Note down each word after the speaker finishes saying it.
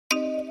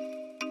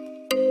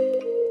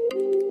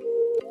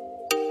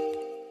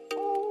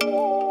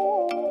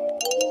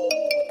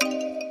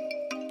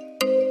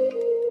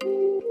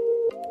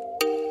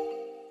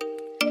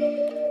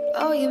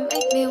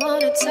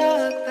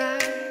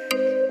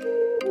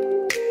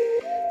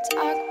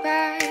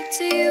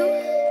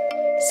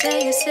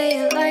say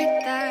it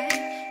like that.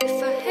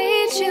 If I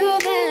hate you,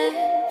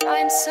 then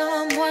find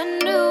someone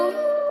new.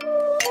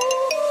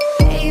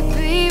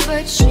 Baby,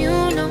 but you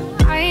know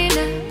I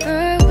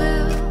never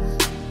will.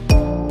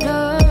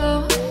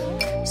 No,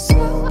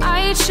 so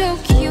I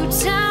choke you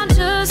down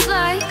just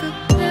like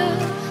a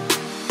pill.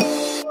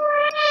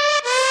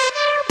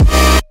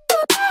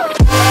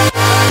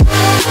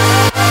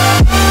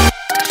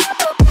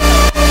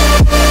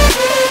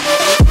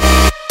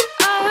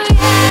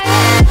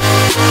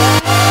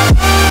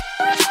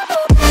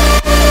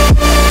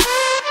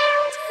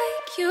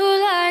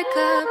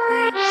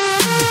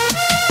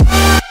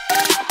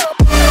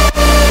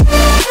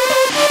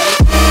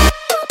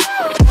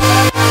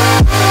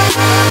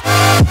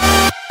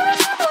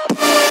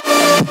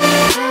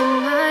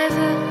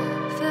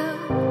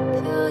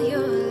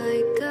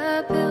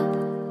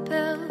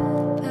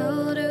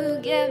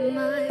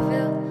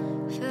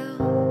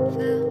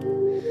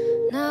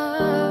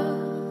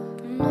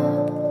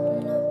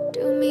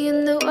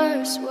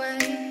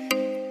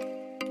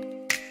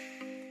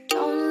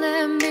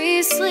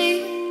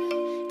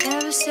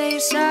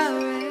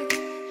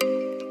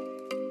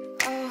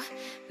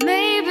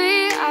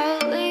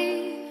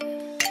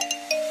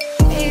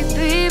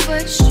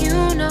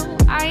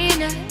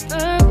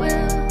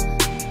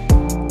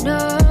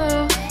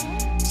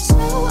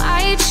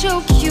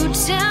 Choke you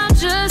down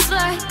just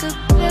like a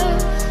pill.